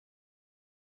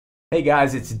Hey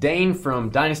guys, it's Dane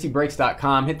from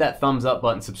DynastyBreaks.com. Hit that thumbs up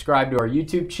button, subscribe to our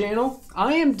YouTube channel.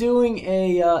 I am doing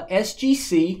a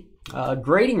SGC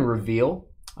grading reveal.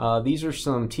 These are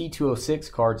some T206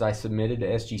 cards I submitted to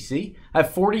SGC. I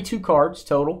have 42 cards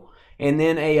total. And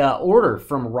then a order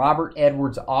from Robert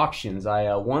Edwards Auctions.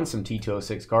 I won some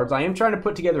T206 cards. I am trying to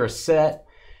put together a set.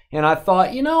 And I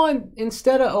thought, you know,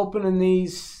 instead of opening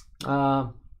these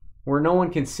where no one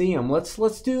can see them,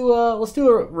 let's do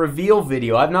a reveal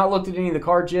video. I've not looked at any of the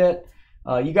cards yet.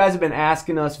 You guys have been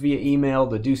asking us via email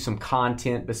to do some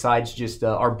content besides just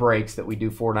our breaks that we do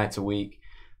 4 nights a week.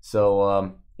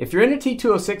 So if you're into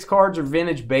T206 cards or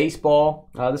vintage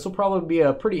baseball, this will probably be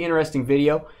a pretty interesting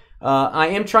video. I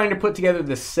am trying to put together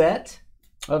the set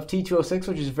of T206,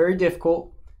 which is very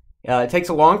difficult. It takes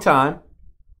a long time,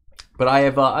 but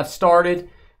I've started.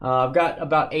 I've got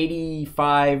about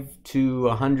 85 to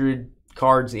 100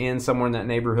 cards in, somewhere in that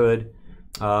neighborhood,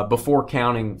 before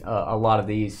counting a lot of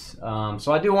these.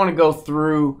 So I do want to go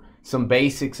through some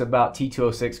basics about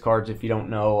T206 cards if you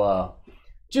don't know,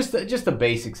 just the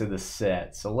basics of the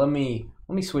set. So let me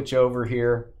switch over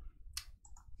here.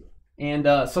 And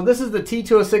so this is the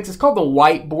T206. It's called the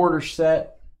White Border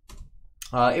set.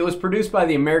 It was produced by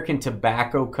the American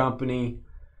Tobacco Company.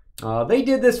 They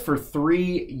did this for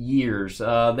 3 years.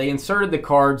 They inserted the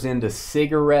cards into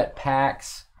cigarette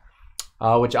packs,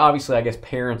 which obviously I guess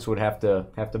parents would have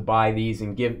to buy these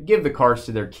and give the cards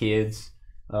to their kids.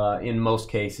 In most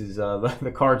cases,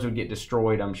 the cards would get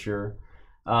destroyed, I'm sure.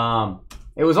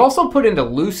 It was also put into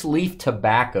loose leaf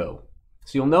tobacco.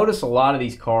 So you'll notice a lot of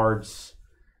these cards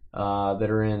that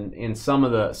are in some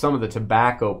of the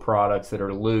tobacco products that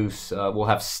are loose will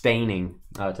have staining,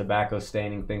 tobacco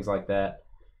staining, things like that.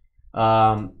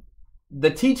 The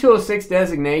T206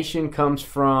 designation comes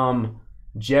from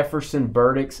Jefferson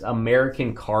Burdick's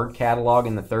American Card Catalog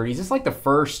in the 30s. It's like the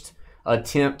first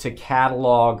attempt to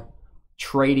catalog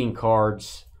trading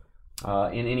cards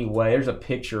in any way. There's a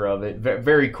picture of it.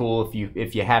 Very cool.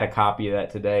 If you had a copy of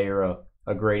that today, or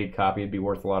a graded copy, it'd be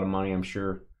worth a lot of money, I'm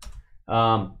sure.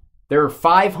 There are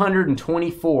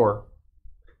 524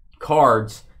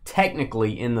 cards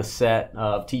technically in the set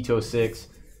of T206.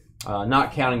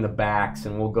 Not counting the backs,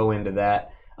 and we'll go into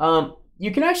that.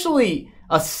 You can actually,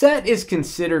 a set is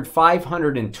considered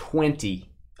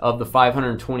 520 of the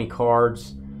 520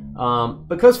 cards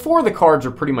because 4 of the cards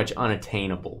are pretty much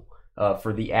unattainable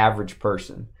for the average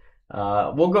person.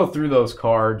 We'll go through those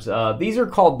cards. These are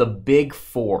called the Big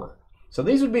Four. So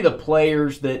these would be the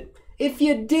players that, if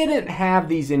you didn't have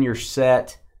these in your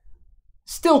set,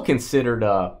 still considered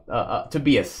to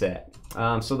be a set.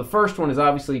 So the first one is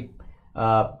obviously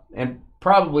and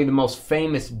probably the most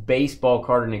famous baseball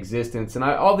card in existence. And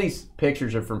all these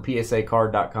pictures are from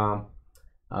PSAcard.com.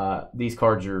 These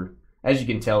cards are, as you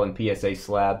can tell, in PSA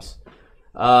slabs.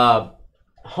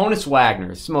 Honus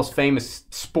Wagner. It's the most famous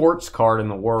sports card in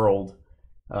the world.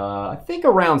 I think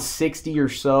around 60 or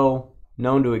so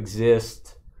known to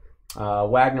exist.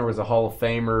 Wagner was a Hall of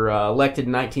Famer, elected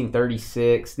in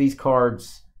 1936. These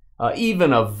cards,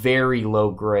 even a very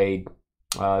low grade,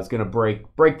 is going to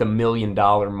break the $1 million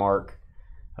mark.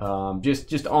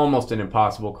 Just almost an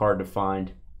impossible card to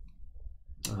find.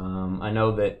 I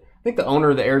know that, I think the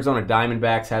owner of the Arizona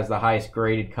Diamondbacks has the highest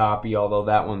graded copy, although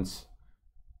that one's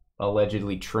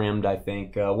allegedly trimmed, I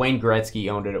think. Wayne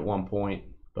Gretzky owned it at one point,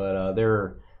 but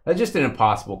that's just an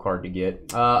impossible card to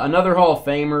get. Another Hall of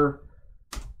Famer.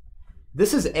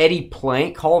 This is Eddie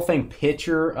Plank, Hall of Fame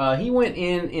pitcher. He went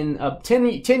in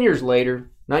 10 years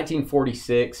later,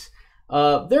 1946.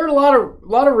 There are a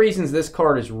lot of reasons this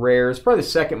card is rare. It's probably the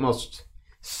second most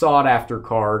sought after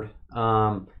card. There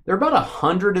are about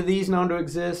 100 of these known to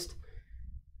exist.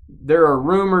 There are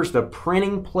rumors the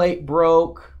printing plate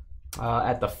broke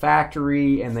at the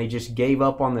factory and they just gave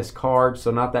up on this card,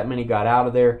 so not that many got out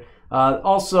of there.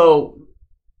 Also,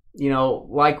 you know,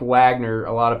 like Wagner,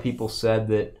 a lot of people said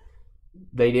that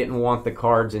they didn't want the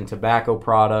cards in tobacco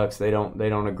products. They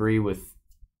don't agree with,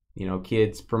 you know,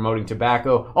 kids promoting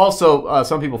tobacco. Also,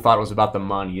 some people thought it was about the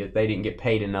money. They didn't get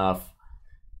paid enough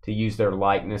to use their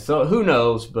likeness. So who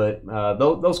knows? But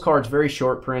those cards very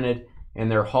short printed, and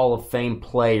they're Hall of Fame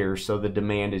players, so the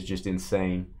demand is just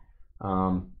insane.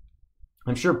 I'm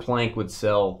sure Plank would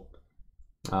sell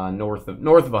north of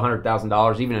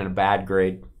 $100,000, even in a bad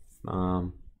grade.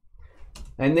 And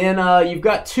then you've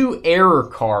got 2 error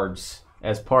cards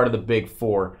as part of the Big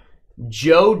Four.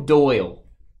 Joe Doyle.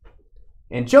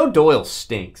 And Joe Doyle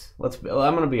stinks. I'm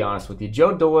going to be honest with you.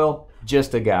 Joe Doyle,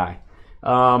 just a guy.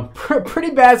 Pretty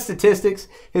bad statistics.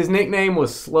 His nickname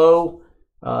was Slow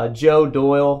Joe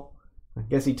Doyle. I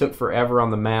guess he took forever on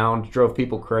the mound, drove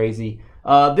people crazy.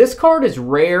 This card is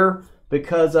rare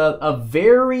because a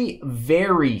very,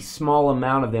 very small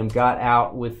amount of them got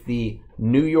out with the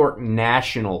New York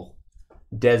National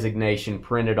designation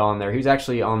printed on there. He was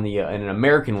actually on the in an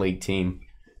American League team.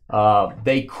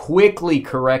 They quickly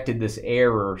corrected this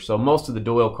error, so most of the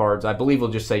Doyle cards, I believe, will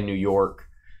just say New York.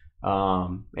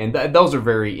 And those are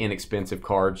very inexpensive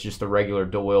cards, just a regular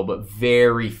Doyle, but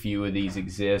very few of these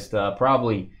exist.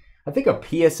 Probably, I think a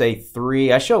PSA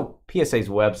 3, I show PSA's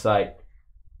website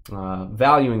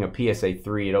valuing a PSA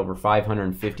 3 at over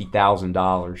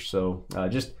 $550,000. So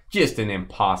just an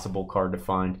impossible card to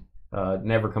find.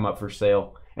 Never come up for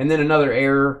sale. And then another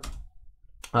error,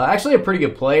 actually a pretty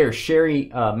good player,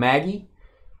 Sherry Maggie.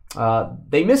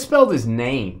 They misspelled his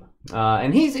name.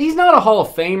 And he's not a Hall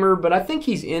of Famer, but I think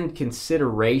he's in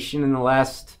consideration in the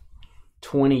last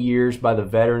 20 years by the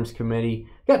Veterans Committee.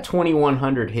 Got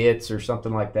 2,100 hits or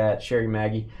something like that, Sherry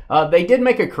Maggie. They did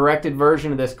make a corrected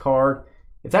version of this card.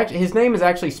 It's actually, his name is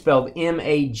actually spelled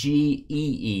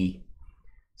Magee.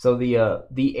 So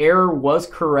the error was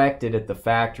corrected at the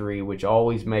factory, which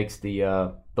always makes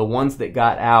the ones that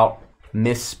got out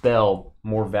misspelled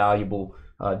more valuable.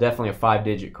 Definitely a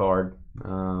 5-digit card.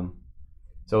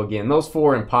 So again, those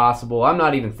 4 impossible. I'm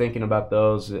not even thinking about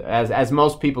those, as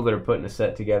most people that are putting a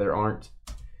set together aren't.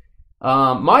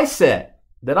 My set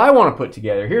that I want to put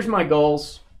together, here's my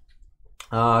goals.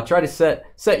 Try to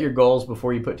set your goals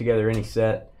before you put together any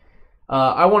set.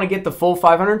 I want to get the full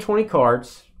 520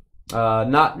 cards,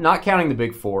 not counting the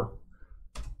big 4.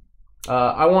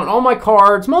 I want all my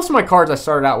cards. Most of my cards I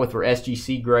started out with were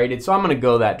SGC graded, so I'm going to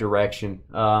go that direction.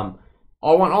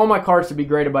 I want all my cards to be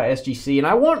graded by SGC, and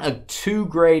I want a 2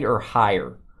 grade or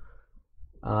higher.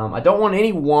 I don't want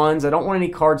any 1s. I don't want any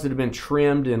cards that have been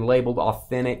trimmed and labeled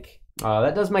authentic.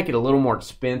 That does make it a little more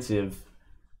expensive.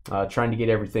 Trying to get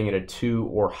everything at a 2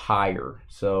 or higher.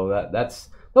 So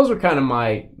those are kind of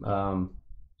my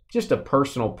just a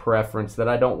personal preference, that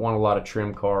I don't want a lot of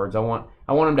trim cards. I want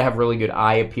them to have really good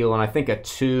eye appeal, and I think a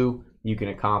 2 you can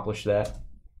accomplish that.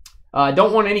 I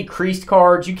don't want any creased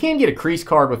cards. You can get a creased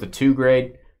card with a 2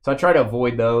 grade, so I try to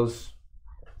avoid those.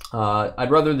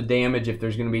 I'd rather the damage, if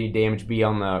there's going to be any damage, be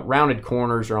on the rounded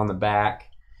corners or on the back.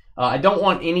 I don't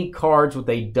want any cards with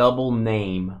a double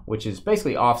name, which is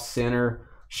basically off center.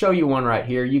 Show you one right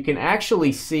here. You can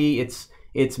actually see it's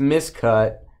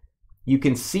miscut. You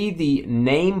can see the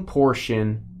name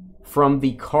portion from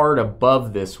the card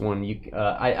above this one.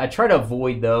 I try to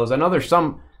avoid those. I know there's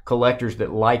some collectors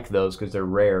that like those because they're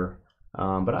rare,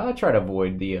 but I try to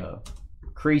avoid the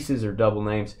creases or double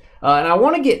names. And I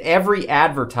want to get every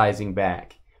advertising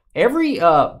back. Every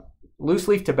loose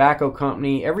leaf tobacco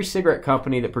company, every cigarette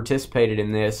company that participated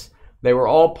in this, they were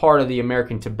all part of the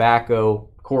American Tobacco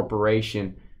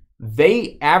Corporation.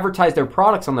 They advertise their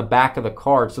products on the back of the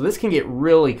card, so this can get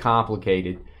really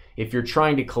complicated. If you're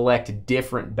trying to collect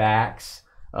different backs,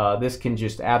 this can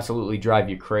just absolutely drive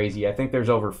you crazy. I think there's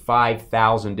over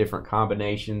 5,000 different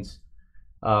combinations.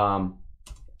 I'll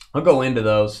go into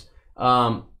those.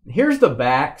 Here's the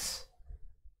backs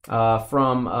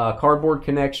from Cardboard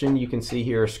Connection. You can see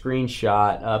here a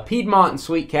screenshot. Piedmont and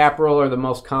Sweet Caporal are the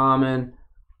most common.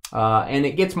 And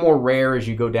it gets more rare as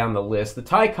you go down the list. The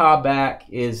Ty Cobb back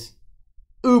is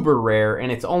uber rare,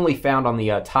 and it's only found on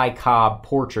the Ty Cobb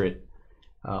portrait.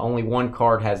 Only one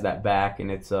card has that back, and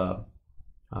it's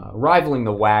rivaling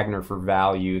the Wagner for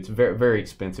value. It's a very, very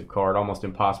expensive card, almost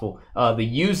impossible. The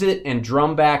Use It and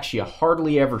Drum backs, you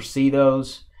hardly ever see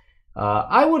those.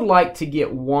 I would like to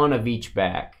get one of each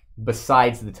back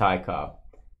besides the Ty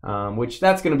Cobb, which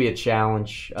that's going to be a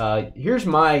challenge. Here's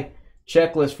my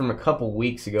checklist from a couple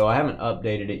weeks ago. I haven't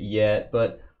updated it yet,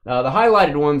 but the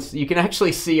highlighted ones you can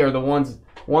actually see are the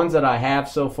ones that I have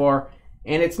so far.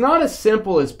 And it's not as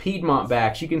simple as Piedmont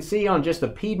backs. You can see on just the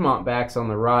Piedmont backs on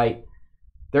the right,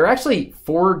 there are actually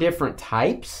 4 different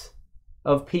types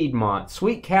of Piedmont.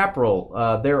 Sweet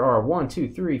Caporal, there are 1, 2,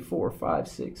 3, 4, 5,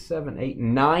 6, 7, 8,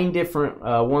 9 different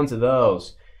ones of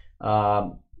those.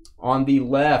 On the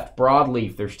left,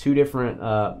 Broadleaf, there's 2 different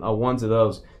ones of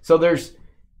those. So there's,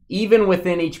 even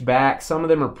within each back, some of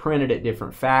them are printed at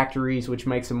different factories, which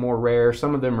makes them more rare.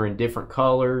 Some of them are in different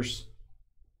colors.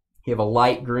 You have a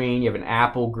light green, you have an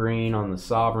apple green on the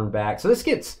Sovereign back. So this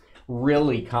gets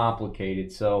really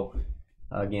complicated. So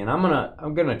again, I'm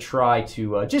gonna try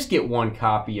to just get one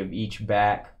copy of each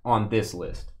back on this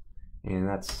list, and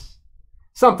that's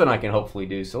something I can hopefully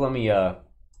do. So let me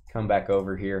come back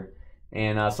over here,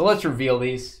 and so let's reveal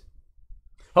these.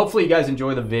 Hopefully you guys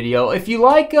enjoy the video. If you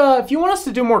like, if you want us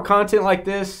to do more content like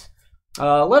this,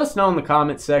 let us know in the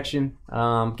comments section.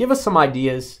 Give us some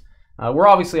ideas. We're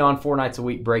obviously on 4 nights a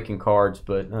week breaking cards,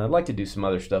 but I'd like to do some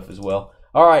other stuff as well.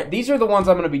 All right, these are the ones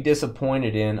I'm going to be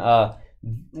disappointed in.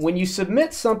 when you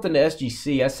submit something to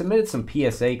SGC, I submitted some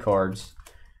PSA cards.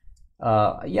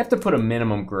 You have to put a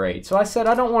minimum grade. So I said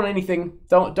I don't want anything.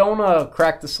 Don't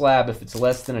crack the slab if it's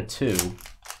less than a 2.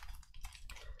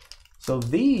 So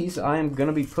these I am going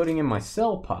to be putting in my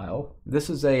sell pile. This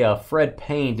is a Fred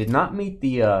Payne. Did not meet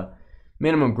the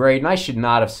minimum grade, and I should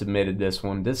not have submitted this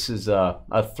one. This is a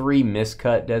 3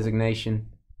 miscut designation,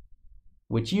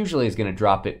 which usually is going to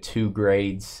drop it 2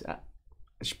 grades. I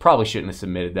probably shouldn't have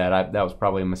submitted that. That was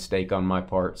probably a mistake on my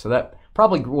part. So that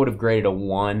probably would have graded a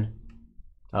 1.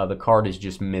 The card is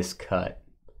just miscut,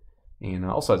 and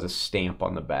also has a stamp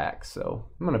on the back. So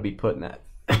I'm going to be putting that,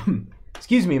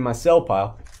 excuse me, in my sell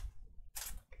pile.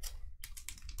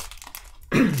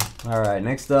 All right,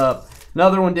 next up,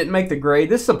 another one didn't make the grade.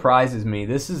 This surprises me.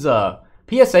 This is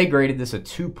PSA graded this a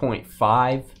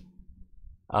 2.5.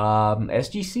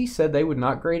 SGC said they would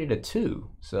not grade it a 2,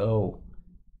 so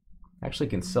actually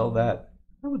can sell that.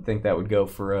 I would think that would go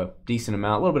for a decent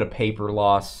amount. A little bit of paper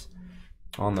loss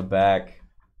on the back.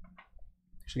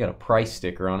 Actually got a price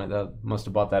sticker on it. I must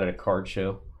have bought that at a card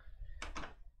show.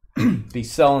 Be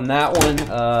selling that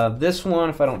one. This one,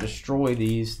 if I don't destroy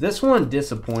these. This one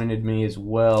disappointed me as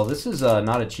well. This is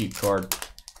not a cheap card.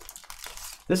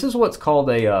 This is what's called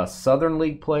a Southern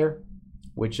League player,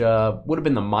 which would have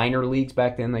been the minor leagues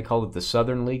back then. They called it the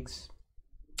Southern Leagues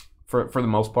for the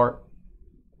most part.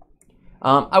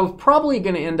 I was probably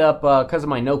going to end up, because of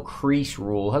my no crease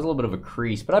rule, it has a little bit of a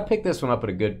crease, but I picked this one up at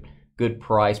a good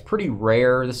price. Pretty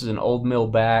rare. This is an old mill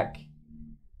back.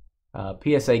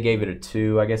 PSA gave it a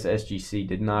 2. I guess SGC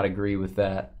did not agree with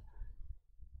that.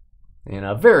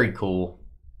 And very cool.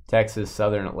 Texas,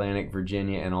 Southern Atlantic,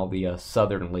 Virginia, and all the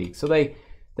Southern Leagues. So they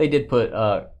did put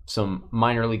some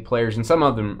minor league players, and some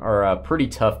of them are pretty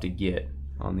tough to get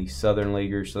on these Southern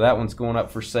Leaguers. So that one's going up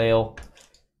for sale.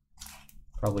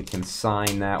 Probably can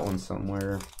sign that one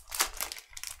somewhere.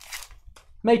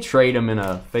 May trade them in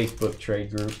a Facebook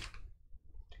trade group.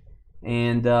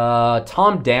 And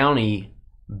Tom Downey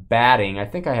batting. I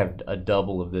think I have a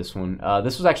double of this one.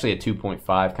 This was actually a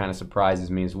 2.5. Kind of surprises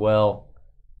me as well.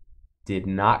 Did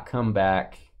not come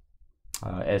back.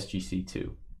 SGC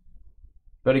 2.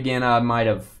 But again, I might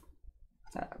have,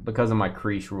 because of my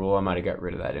crease rule, I might have got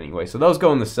rid of that anyway. So those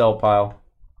go in the sell pile.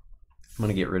 I'm going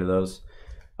to get rid of those.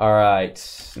 All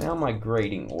right. Now my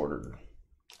grading order.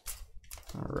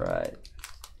 All right.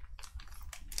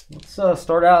 Let's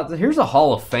start out. Here's a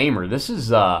Hall of Famer. This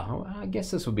is, I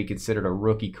guess this would be considered a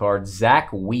rookie card.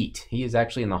 Zach Wheat. He is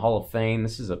actually in the Hall of Fame.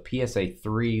 This is a PSA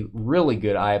 3. Really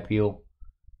good eye appeal.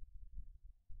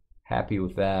 Happy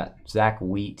with that. Zach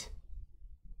Wheat.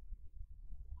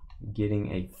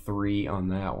 Getting a 3 on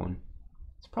that one.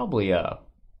 It's probably a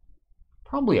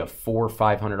 $400 or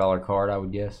 $500 card, I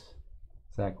would guess.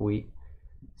 Zach Wheat.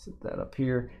 Set that up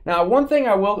here. Now, one thing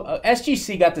I will,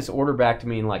 SGC got this order back to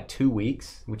me in like 2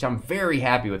 weeks, which I'm very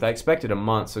happy with. I expected a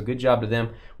month, so good job to them.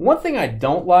 One thing I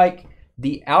don't like,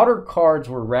 the outer cards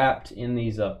were wrapped in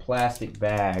these plastic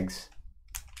bags.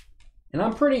 And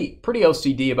I'm pretty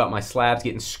OCD about my slabs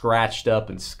getting scratched up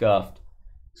and scuffed.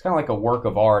 It's kind of like a work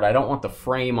of art. I don't want the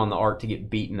frame on the art to get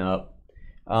beaten up.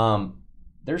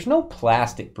 There's no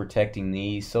plastic protecting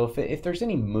these, so if there's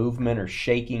any movement or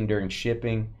shaking during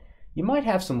shipping, you might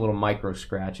have some little micro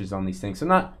scratches on these things. So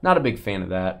not a big fan of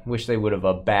that. Wish they would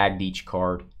have bagged each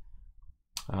card.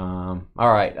 All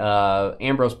right,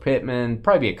 Ambrose Pittman,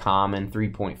 probably be a common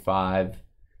 3.5.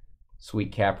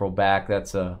 Sweet Capital back.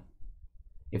 That's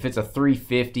if it's a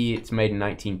 350, it's made in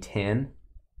 1910.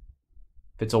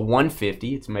 If it's a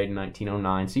 150, it's made in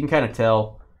 1909. So you can kind of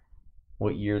tell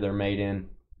what year they're made in.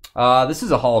 This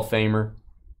is a Hall of Famer.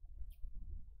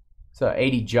 It's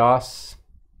 80 Joss.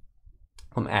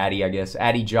 From Addy, I guess.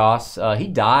 Addy Joss. He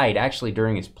died actually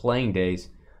during his playing days.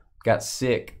 Got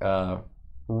sick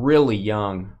really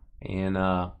young, and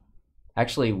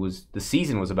actually the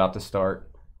season was about to start,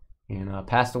 and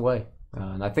passed away.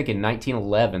 And I think in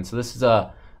 1911. So this is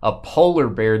a polar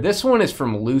bear. This one is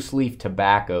from loose leaf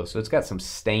tobacco, so it's got some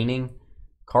staining.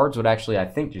 Cards would actually, I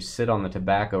think, just sit on the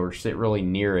tobacco or sit really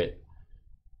near it.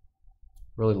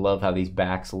 Really love how these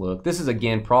backs look. This is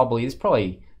again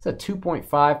it's a 2.5,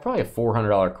 probably a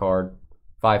 $400 card.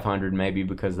 500 maybe,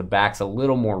 because the back's a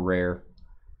little more rare.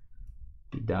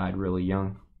 He died really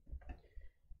young.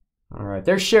 All right,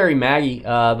 there's Sherry Maggie,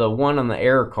 the one on the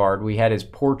error card. We had his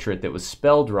portrait that was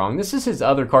spelled wrong. This is his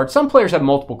other card. Some players have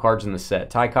multiple cards in the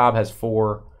set. Ty Cobb has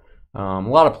 4. A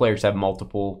lot of players have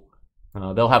multiple.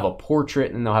 They'll have a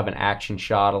portrait and they'll have an action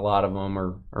shot, a lot of them,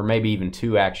 or maybe even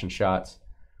 2 action shots.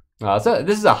 So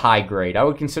this is a high grade. I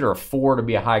would consider a 4 to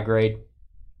be a high grade.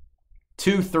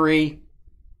 2, 3,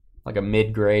 like a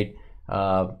mid grade.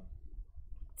 4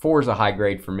 4 is a high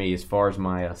grade for me as far as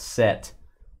my set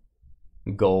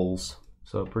goals.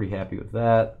 So pretty happy with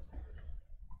that.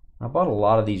 I bought a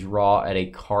lot of these raw at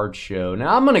a card show.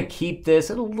 Now I'm going to keep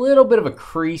this. A little bit of a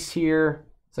crease here.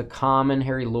 It's a common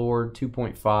Harry Lord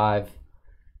 2.5.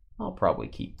 I'll probably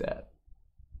keep that.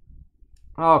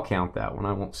 I'll count that one.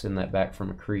 I won't send that back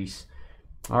from a crease.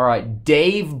 All right,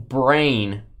 Dave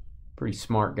Brain. Pretty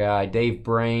smart guy. Dave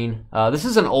Brain. This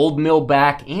is an old mill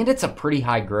back, and it's a pretty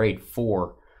high grade,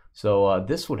 4. So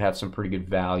this would have some pretty good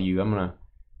value. I'm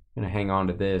gonna hang on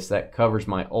to this. That covers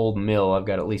my old mill. I've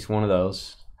got at least one of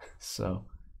those. So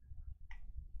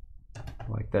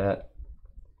like that.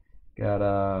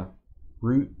 Got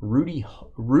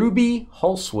Ruby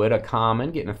Holswood, a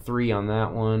common, getting a 3 on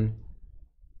that one.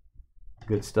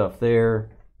 Good stuff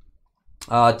there.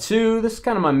 2, this is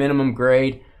kind of my minimum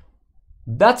grade.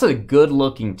 That's a good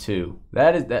looking 2.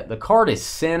 That the card is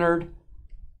centered.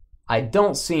 I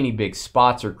don't see any big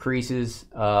spots or creases.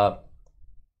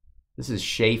 This is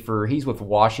Schaefer. He's with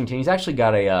Washington. He's actually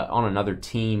got a on another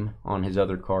team on his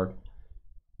other card.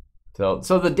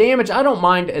 So the damage, I don't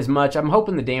mind as much. I'm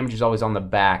hoping the damage is always on the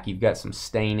back. You've got some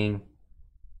staining.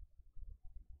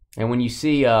 And when you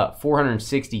see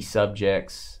 460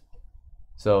 subjects,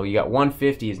 so you got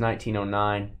 150 is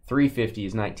 1909, 350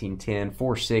 is 1910,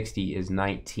 460 is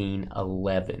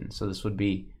 1911. So this would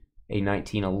be a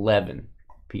 1911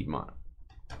 Piedmont.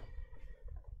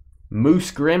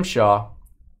 Moose Grimshaw.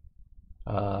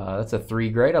 That's a 3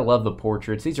 grade. I love the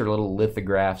portraits. These are little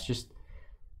lithographs.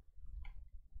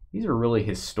 These are really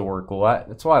historical.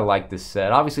 That's why I like this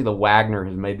set. Obviously, the Wagner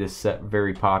has made this set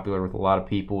very popular with a lot of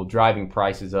people, driving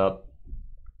prices up.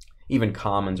 Even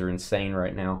commons are insane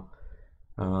right now.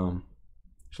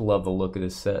 Just love the look of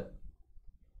this set.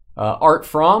 Art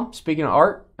From, speaking of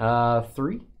art,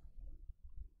 3.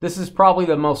 This is probably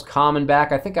the most common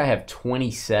back. I think I have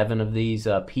 27 of these.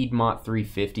 Piedmont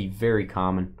 350, very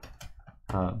common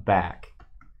back.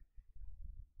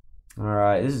 All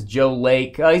right, this is Joe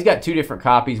Lake. He's got 2 different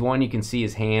copies. One you can see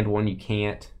his hand, one you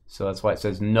can't. So that's why it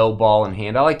says no ball in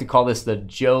hand. I like to call this the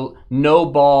no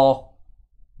ball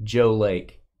Joe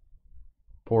Lake.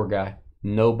 Poor guy.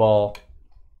 No ball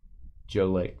Joe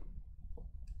Lake.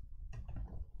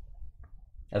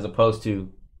 As opposed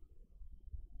to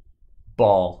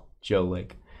ball Joe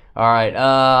Lake. All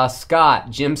right, Scott,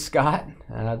 Jim Scott.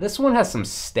 This one has some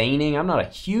staining. I'm not a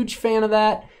huge fan of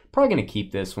that. Probably going to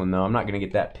keep this one, though. I'm not going to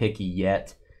get that picky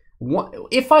yet.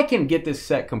 If I can get this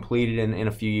set completed in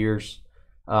a few years,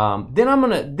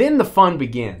 then the fun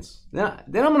begins. Then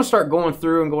I'm going to start going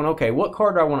through and going, okay, what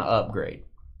card do I want to upgrade?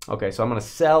 Okay, so I'm going to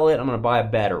sell it. I'm going to buy a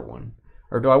better one.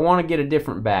 Or do I want to get a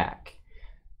different back?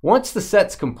 Once the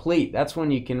set's complete, that's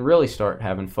when you can really start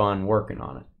having fun working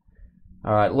on it.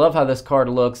 All right, love how this card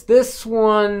looks. This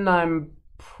one I'm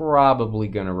probably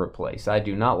going to replace. I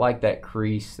do not like that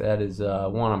crease. That is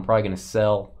one I'm probably going to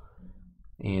sell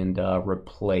and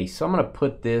replace. So I'm going to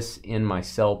put this in my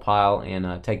sell pile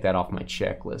and take that off my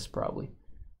checklist probably.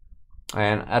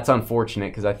 And that's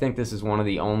unfortunate because I think this is one of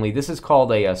the only, this is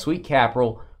called a Sweet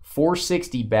Caporal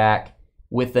 460 back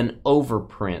with an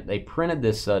overprint. They printed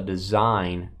this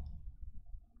design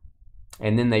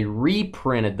and then they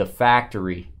reprinted the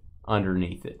factory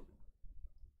underneath it.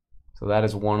 So that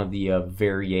is one of the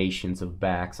variations of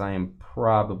backs. I'm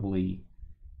going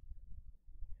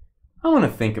to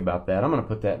think about that. I'm going to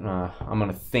put that in I'm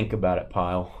going to think about it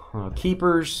pile.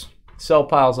 Keepers, sell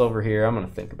piles over here. I'm going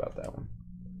to think about that one.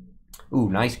 Ooh,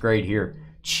 nice grade here.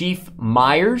 Chief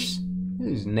Myers.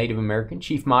 Who's Native American.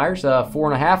 Chief Myers,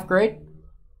 4.5 grade.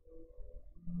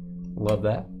 Love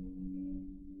that.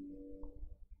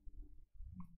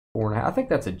 4.5. I think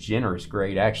that's a generous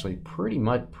grade, actually. Pretty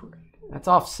much. That's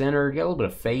off-center. Got a little bit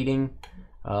of fading.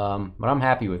 But I'm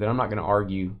happy with it. I'm not going to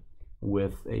argue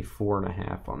with a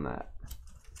 4.5 on that.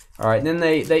 All right, then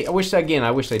I wish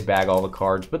they'd bag all the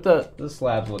cards, but the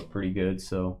slabs look pretty good.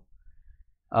 So,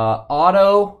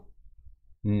 Otto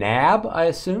Nab, I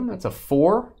assume that's a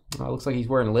 4. Looks like he's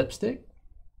wearing lipstick.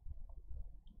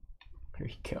 There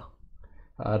you go.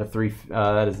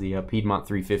 That is the Piedmont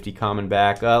 350 common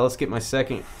back. Let's get my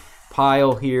second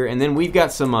pile here, and then we've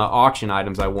got some auction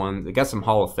items I won. They got some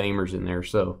Hall of Famers in there,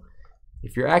 so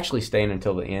if you're actually staying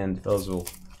until the end, those will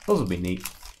be neat.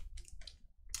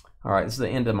 All right, this is the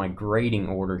end of my grading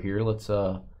order here. Let's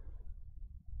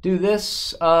do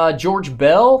this. George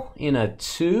Bell in a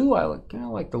 2. I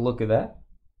like the look of that.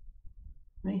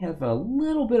 May have a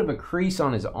little bit of a crease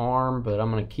on his arm, but I'm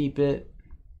going to keep it.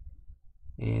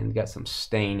 And got some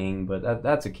staining, but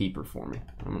that's a keeper for me.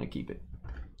 I'm going to keep it.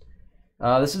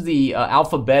 This is the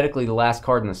alphabetically the last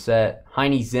card in the set.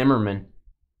 Heine Zimmerman.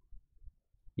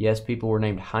 Yes, people were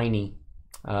named Heine.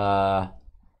 Got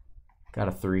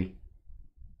a 3.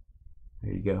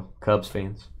 There you go, Cubs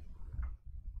fans.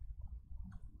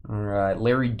 All right,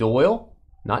 Larry Doyle,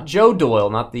 not Joe Doyle,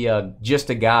 not the just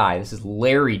a guy. This is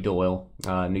Larry Doyle,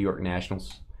 New York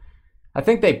Nationals. I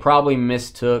think they probably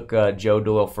mistook Joe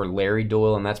Doyle for Larry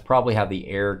Doyle, and that's probably how the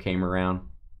error came around.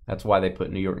 That's why they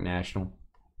put New York National.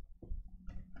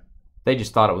 They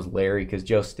just thought it was Larry because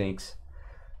Joe stinks.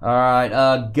 All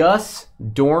right, Gus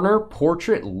Dorner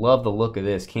portrait. Love the look of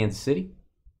this. Kansas City.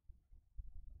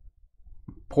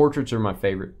 Portraits are my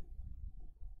favorite.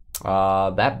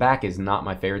 That back is not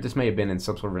my favorite. This may have been in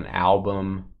some sort of an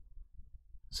album.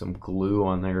 Some glue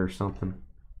on there or something.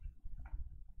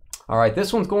 All right,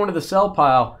 this one's going to the sell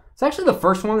pile. It's actually the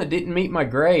first one that didn't meet my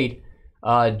grade.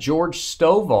 George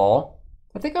Stovall.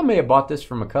 I think I may have bought this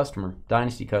from a customer.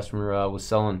 Dynasty customer was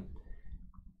selling.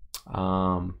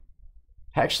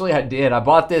 Actually, I did. I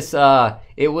bought this.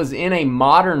 It was in a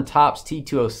Modern Topps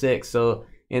T206. So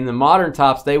in the Modern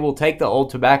Topps, they will take the old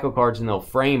tobacco cards and they'll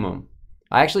frame them.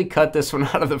 I actually cut this one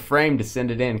out of the frame to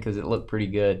send it in because it looked pretty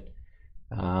good.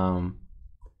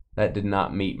 That did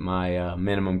not meet my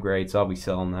minimum grade, so I'll be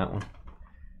selling that one.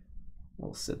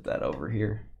 We'll sit that over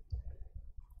here.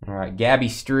 All right, Gabby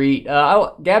Street.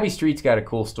 Gabby Street's got a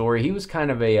cool story. He was kind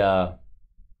of a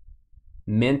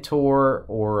mentor,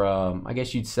 or I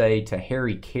guess you'd say, to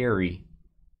Harry Carey,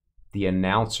 the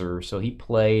announcer. So he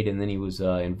played, and then he was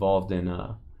involved in,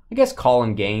 I guess,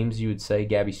 calling games, you would say,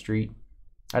 Gabby Street.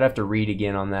 I'd have to read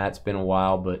again on that. It's been a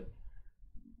while, but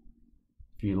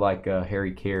if you like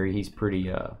Harry Carey, he's pretty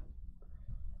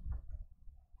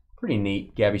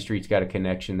neat. Gabby Street's got a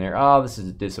connection there. Oh, this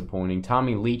is disappointing.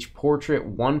 Tommy Leach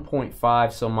portrait,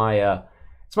 1.5. So my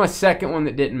it's my second one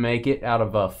that didn't make it out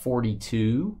of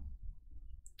 42.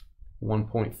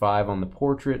 1.5 on the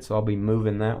portrait, so I'll be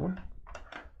moving that one.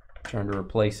 Trying to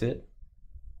replace it.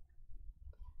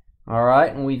 All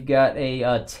right, and we've got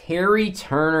a Terry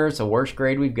Turner. It's the worst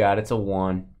grade we've got. It's a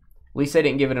 1. At least they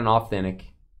didn't give it an authentic.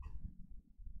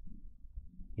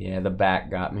 Yeah, the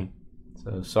back got me.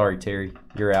 So sorry, Terry.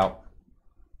 You're out.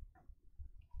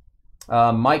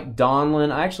 Mike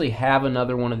Donlin. I actually have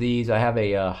another one of these. I have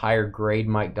a higher grade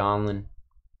Mike Donlin.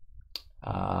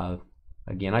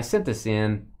 Again, I sent this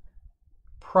in.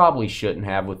 Probably shouldn't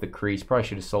have with the crease. Probably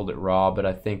should have sold it raw, but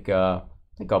I think I'll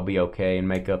be okay and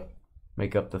make up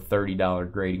the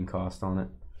 $30 grading cost on it.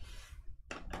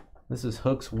 This is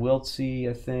Hooks Wiltsey,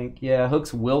 I think. Yeah,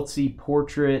 Hooks Wiltsey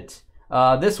portrait.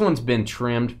 This one's been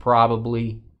trimmed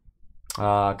probably.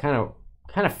 Kind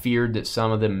of feared that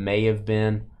some of them may have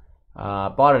been.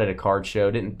 Bought it at a card show.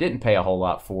 Didn't pay a whole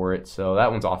lot for it. So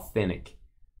that one's authentic.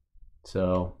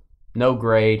 So no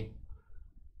grade.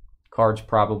 Card's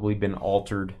probably been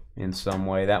altered in some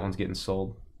way. That one's getting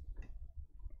sold.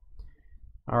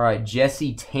 All right,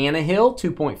 Jesse Tannehill,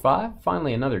 2.5.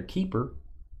 Finally, another keeper.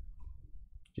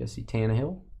 Jesse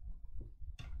Tannehill.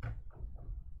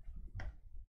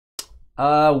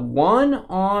 1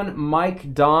 on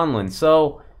Mike Donlin.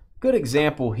 So, good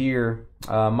example here.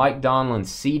 Mike Donlin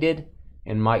seated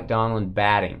and Mike Donlin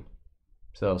batting.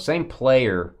 So, same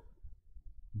player.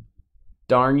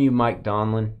 Darn you, Mike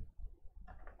Donlin.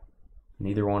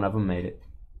 Neither one of them made it.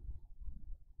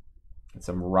 Got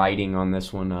some writing on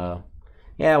this one.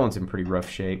 Yeah, that one's in pretty rough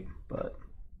shape, but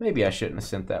maybe I shouldn't have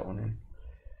sent that one in.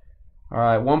 All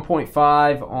right,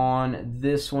 1.5 on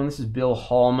this one. This is Bill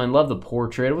Hallman. Love the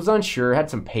portrait. It was unsure.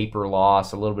 Had some paper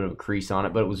loss, a little bit of a crease on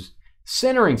it, but it was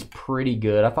centering's pretty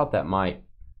good. I thought that might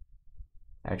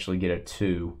actually get a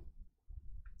 2.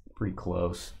 Pretty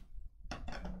close.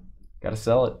 Got to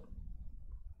sell it.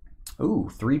 Ooh,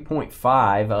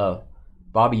 3.5.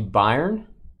 Bobby Byron.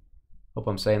 Hope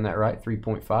I'm saying that right.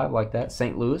 3.5, like that.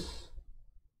 St. Louis.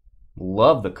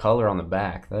 Love the color on the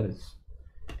back. That is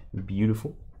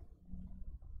beautiful.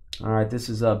 All right, this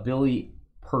is Billy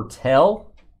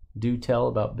Pertell. Do tell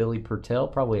about Billy Pertell.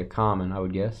 Probably a common, I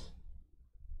would guess.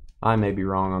 I may be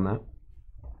wrong on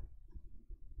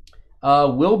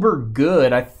that. Wilbur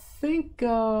Good. I think,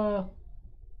 can't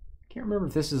remember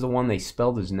if this is the one they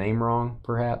spelled his name wrong,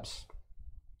 perhaps.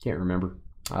 Can't remember.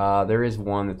 There is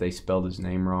one that they spelled his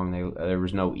name wrong. There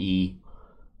was no E.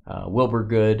 Wilbur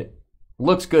Good.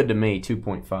 Looks good to me,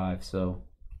 2.5. So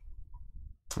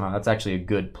that's actually a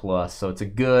good plus. So it's a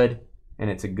good and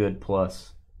it's a good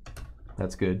plus.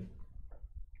 That's good.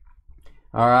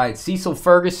 All right, Cecil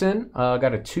Ferguson.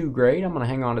 Got a 2 grade. I'm going to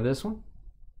hang on to this one.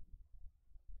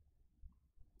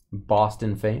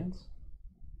 Boston fans.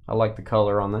 I like the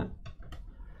color on that.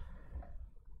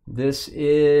 This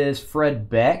is Fred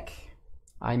Beck.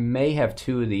 I may have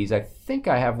 2 of these. I think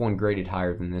I have one graded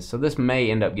higher than this. So this may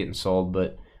end up getting sold,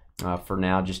 but for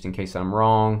now, just in case I'm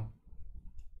wrong,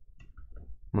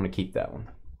 I'm going to keep that one.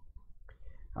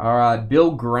 All right,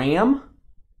 Bill Graham.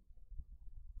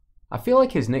 I feel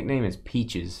like his nickname is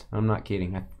Peaches. I'm not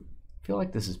kidding. I feel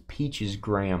like this is Peaches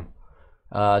Graham.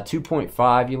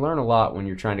 2.5. You learn a lot when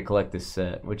you're trying to collect this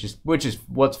set, which is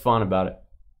what's fun about it.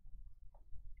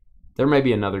 There may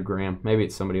be another Graham. Maybe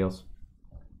it's somebody else.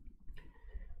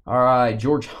 All right,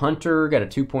 George Hunter got a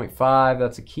 2.5.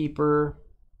 That's a keeper.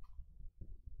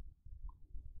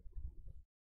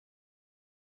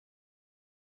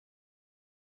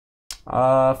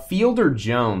 Fielder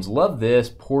Jones. Love this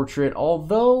portrait,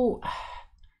 although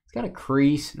it's got a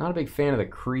crease. Not a big fan of the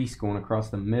crease going across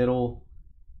the middle.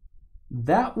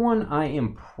 That one I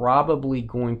am probably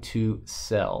going to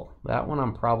sell. That one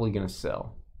I'm probably going to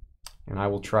sell. And I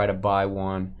will try to buy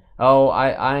one. Oh,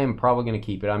 I am probably going to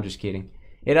keep it. I'm just kidding.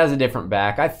 It has a different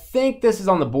back. I think this is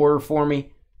on the border for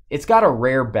me. It's got a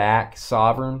rare back,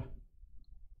 Sovereign.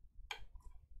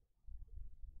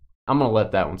 I'm going to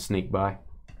let that one sneak by.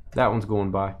 That one's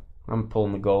going by. I'm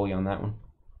pulling the goalie on that one.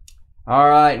 All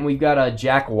right, and we've got a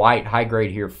Jack White, high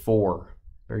grade here, 4.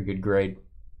 Very good grade.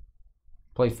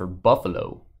 Plays for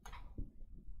Buffalo.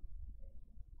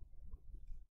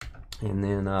 And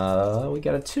then we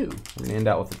got a 2. We're going to end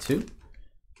out with a 2.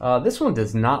 This one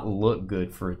does not look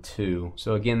good for a 2.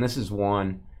 So again, this is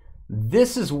one.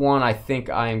 This is one I think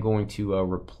I am going to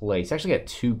replace. Actually got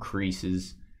 2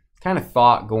 creases. Kind of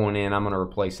thought going in I'm going to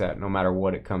replace that no matter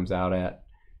what it comes out at.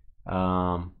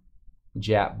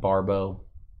 Jap Barbo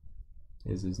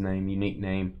is his name, unique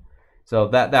name. So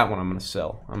that one I'm going to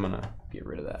sell. I'm going to get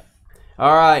rid of that.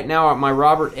 All right, now my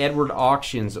Robert Edward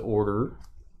auctions order.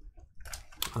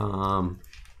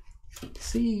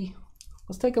 See,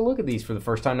 let's take a look at these for the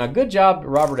first time. Now, good job,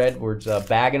 Robert Edwards,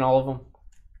 bagging all of them.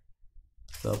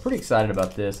 So pretty excited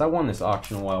about this. I won this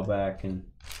auction a while back and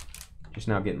just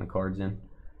now getting the cards in.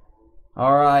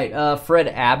 All right, Fred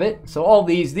Abbott. So all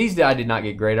these I did not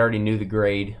get grade. I already knew the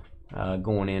grade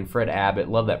going in. Fred Abbott,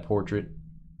 love that portrait.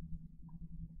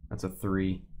 That's a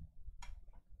 3.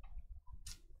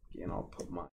 Again, I'll put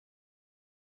my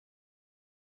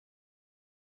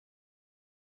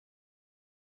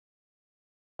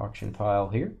auction pile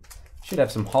here. Should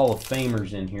have some Hall of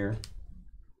Famers in here.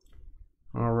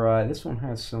 All right, this one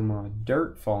has some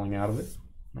dirt falling out of it.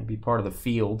 Might be part of the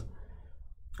field.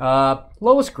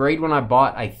 Lowest grade one I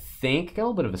bought, I think. Got a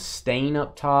little bit of a stain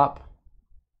up top.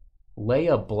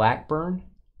 Leia Blackburn.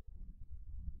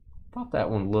 Thought that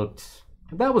one looked...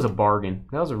 That was a bargain.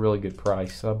 That was a really good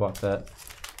price, so I bought that.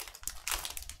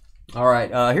 All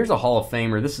right, here's a Hall of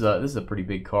Famer. This is a pretty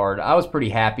big card. I was pretty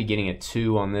happy getting a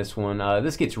 2 on this one.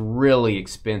 This gets really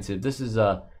expensive. This is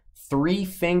a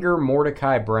 3-finger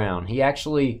Mordecai Brown. He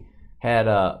actually had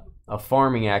a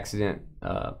farming accident.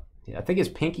 I think his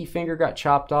pinky finger got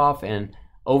chopped off and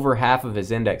over half of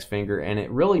his index finger, and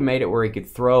it really made it where he could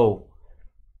throw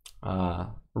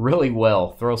really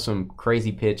well, throw some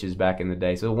crazy pitches back in the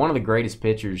day. So one of the greatest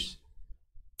pitchers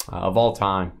of all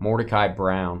time, Mordecai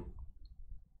Brown.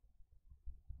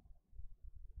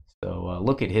 So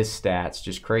look at his stats,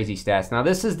 just crazy stats. Now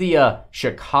this is the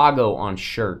Chicago on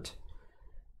shirt.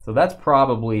 So that's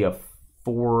probably a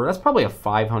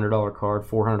 $500 card,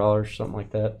 $400, something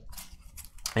like that.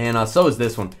 And so is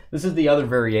this one. This is the other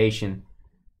variation.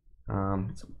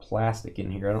 It's some plastic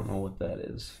in here. I don't know what that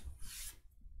is.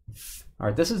 All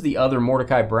right, this is the other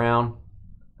Mordecai Brown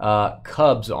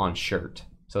Cubs on shirt.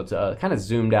 So it's kind of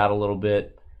zoomed out a little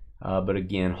bit. But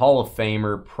again, Hall of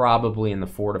Famer, probably in the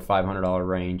 $400 to $500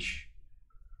 range.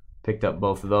 Picked up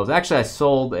both of those. Actually, I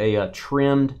sold a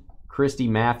trimmed Christy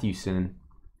Mathewson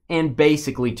and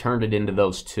basically turned it into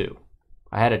those 2.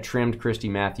 I had a trimmed Christy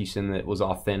Mathewson that was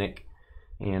authentic,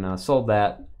 and sold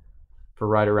that for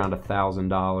right around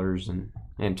 $1,000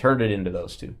 and turned it into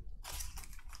those 2.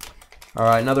 All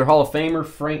right, another Hall of Famer,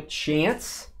 Frank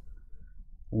Chance.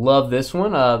 Love this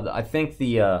one. I think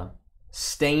the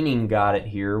staining got it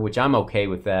here, which I'm okay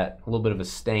with that. A little bit of a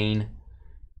stain.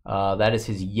 That is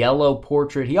his yellow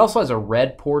portrait. He also has a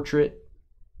red portrait.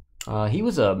 He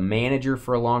was a manager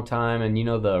for a long time, and you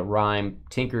know the rhyme,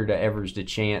 Tinker to Evers to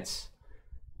Chance,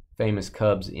 famous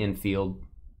Cubs infield.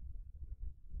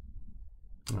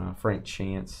 Frank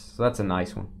Chance. So that's a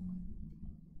nice one.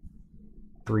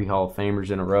 3 Hall of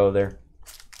Famers in a row there.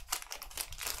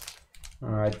 All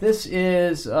right, this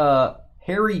is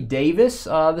Harry Davis.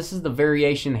 This is the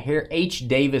variation H.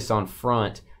 Davis on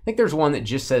front. I think there's one that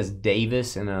just says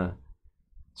Davis, and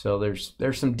so there's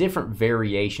some different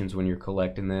variations when you're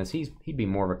collecting this. He'd be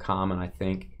more of a common, I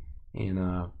think,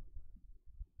 and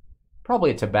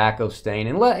probably a tobacco stain,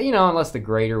 unless the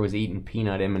grader was eating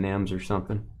peanut M&Ms or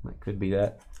something. That could be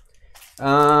that.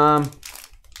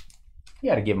 You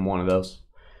got to give him one of those.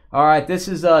 All right, this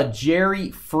is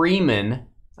Jerry Freeman.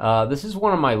 This is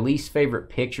one of my least favorite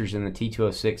pictures in the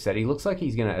T206 set. He looks like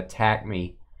he's going to attack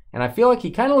me. And I feel like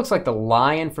he kind of looks like the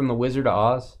lion from The Wizard of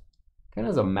Oz. Kind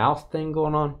of has a mouth thing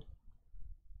going on.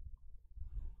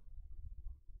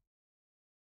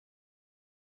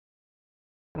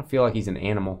 I feel like he's an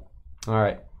animal. All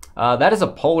right. That is a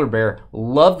polar bear.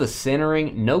 Love the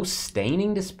centering. No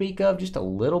staining to speak of. Just a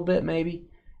little bit maybe.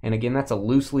 And again, that's a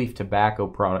loose leaf tobacco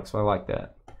product, so I like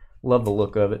that. Love the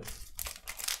look of it.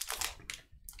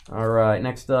 All right.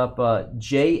 Next up,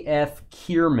 J.F.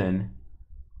 Kierman.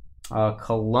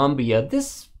 Columbia.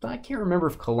 This, I can't remember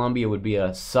if Columbia would be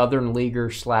a Southern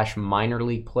Leaguer / minor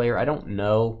league player. I don't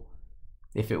know.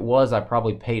 If it was, I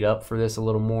probably paid up for this a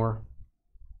little more.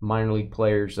 Minor league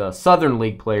players, Southern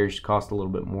League players cost a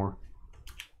little bit more.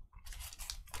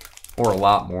 Or a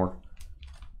lot more.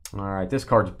 All right, this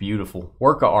card's beautiful.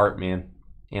 Work of art, man.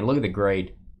 And look at the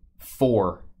grade.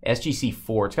 4. SGC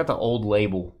 4. It's got the old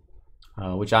label,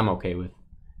 which I'm okay with.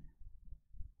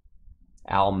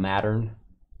 Al Mattern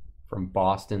from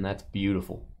Boston. That's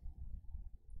beautiful.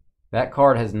 That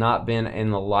card has not been in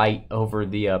the light over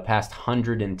the past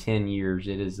 110 years.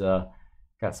 It has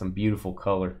got some beautiful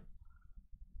color.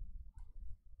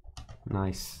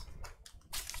 Nice.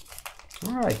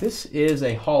 All right, this is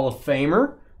a Hall of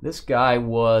Famer. This guy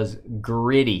was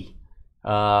gritty.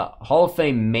 Hall of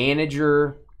Fame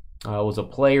manager, was a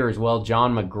player as well,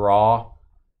 John McGraw.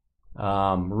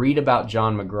 Read about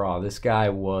John McGraw. This guy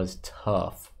was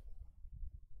tough.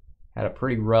 Had a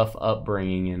pretty rough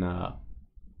upbringing and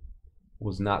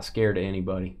was not scared of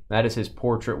anybody. That is his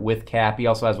portrait with cap. He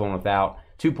also has one without.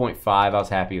 2.5. I was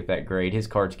happy with that grade. His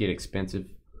cards get expensive.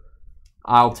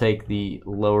 I'll take the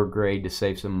lower grade to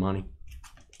save some money.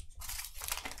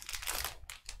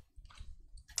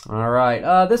 All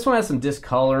right, this one has some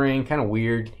discoloring, kind of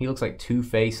weird. He looks like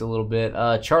Two-Face a little bit.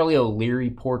 Charlie O'Leary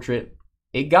portrait.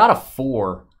 It got a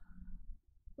 4.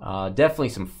 Definitely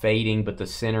some fading, but the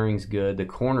centering's good. The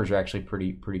corners are actually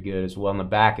pretty good as well, and the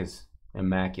back is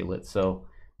immaculate. So,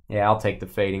 yeah, I'll take the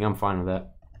fading. I'm fine with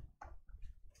that.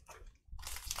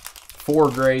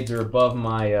 4 grades are above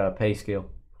my pay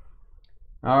scale.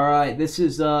 All right, this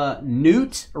is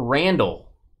Newt Randall.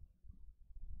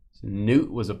 So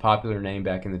Newt was a popular name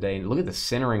back in the day. And look at the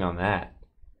centering on that.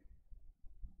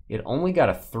 It only got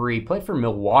a 3. Played for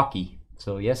Milwaukee.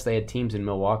 So, yes, they had teams in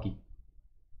Milwaukee.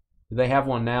 Do they have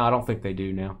one now? I don't think they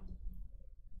do now.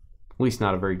 At least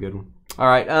not a very good one. All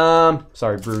right,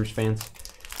 sorry, Brewers fans.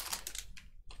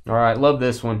 All right, love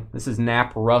this one. This is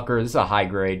Knapp Rucker. This is a high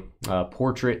grade.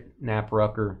 Portrait Knapp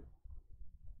Rucker.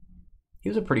 He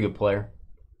was a pretty good player.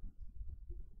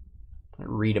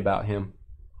 Read about him.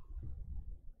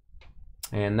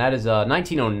 And that is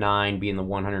 1909 being the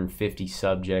 150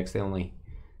 subjects. They only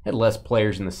had less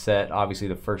players in the set. Obviously,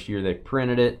 the first year they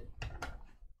printed it.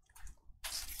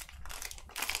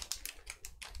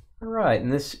 All right,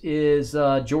 and this is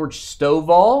George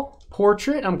Stovall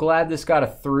portrait. I'm glad this got a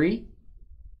 3.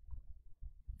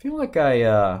 I feel like did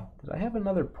I have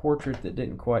another portrait that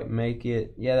didn't quite make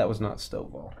it? Yeah, that was not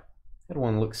Stovall. I had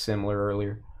one look similar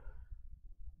earlier.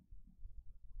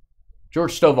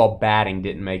 George Stovall batting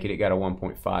didn't make it. It got a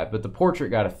 1.5, but the portrait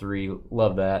got a 3.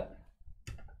 Love that.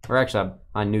 Or actually,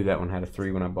 I knew that one had a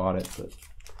 3 when I bought it. But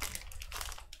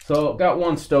so got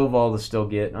one Stovall to still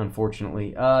get,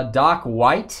 unfortunately. Doc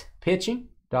White pitching.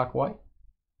 Doc White.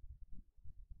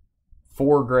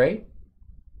 4 grade.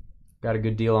 Got a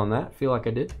good deal on that. Feel like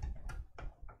I did.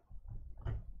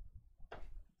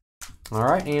 All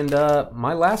right, and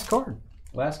my last card.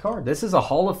 Last card. This is a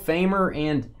Hall of Famer,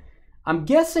 and I'm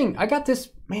guessing I got this.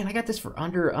 Man, I got this for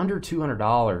under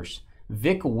 $200.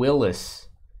 Vic Willis,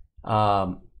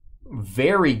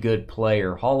 very good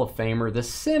player, Hall of Famer. The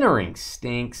centering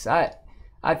stinks. I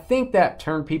think that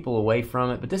turned people away from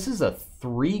it, but this is a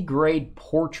 3-grade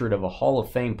portrait of a Hall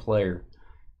of Fame player.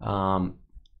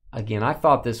 Again, I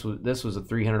thought this was a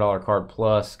 $300 card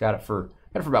plus. Got it for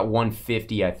about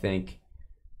 $150, I think.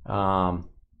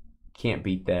 Can't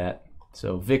beat that.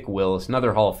 So Vic Willis,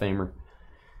 another Hall of Famer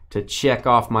to check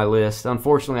off my list.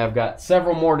 Unfortunately, I've got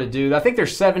several more to do. I think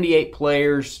there's 78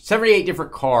 players, 78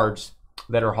 different cards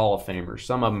that are Hall of Famers.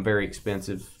 Some of them very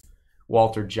expensive.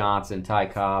 Walter Johnson, Ty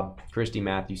Cobb, Christy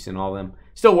Mathewson, all of them.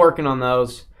 Still working on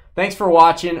those. Thanks for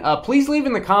watching. Please leave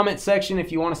in the comment section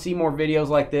if you want to see more videos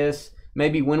like this.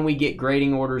 Maybe when we get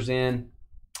grading orders in.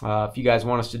 If you guys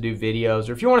want us to do videos,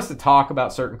 or if you want us to talk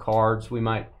about certain cards, we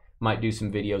might do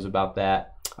some videos about that.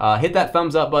 Hit that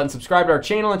thumbs up button, subscribe to our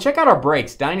channel, and check out our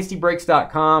breaks,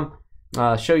 dynastybreaks.com.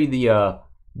 Show you the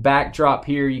backdrop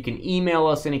here. You can email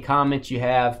us any comments you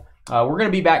have. We're going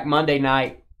to be back Monday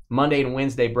night Monday and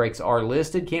Wednesday breaks are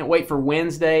listed. Can't wait for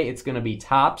Wednesday. It's going to be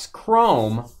Topps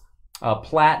Chrome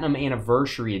Platinum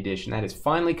Anniversary Edition. That is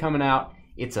finally coming out.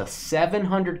 It's a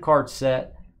 700 card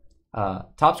set.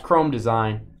 Topps Chrome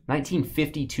design.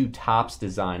 1952 Topps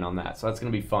design on that. So that's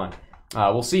going to be fun.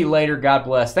 We'll see you later. God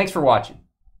bless. Thanks for watching.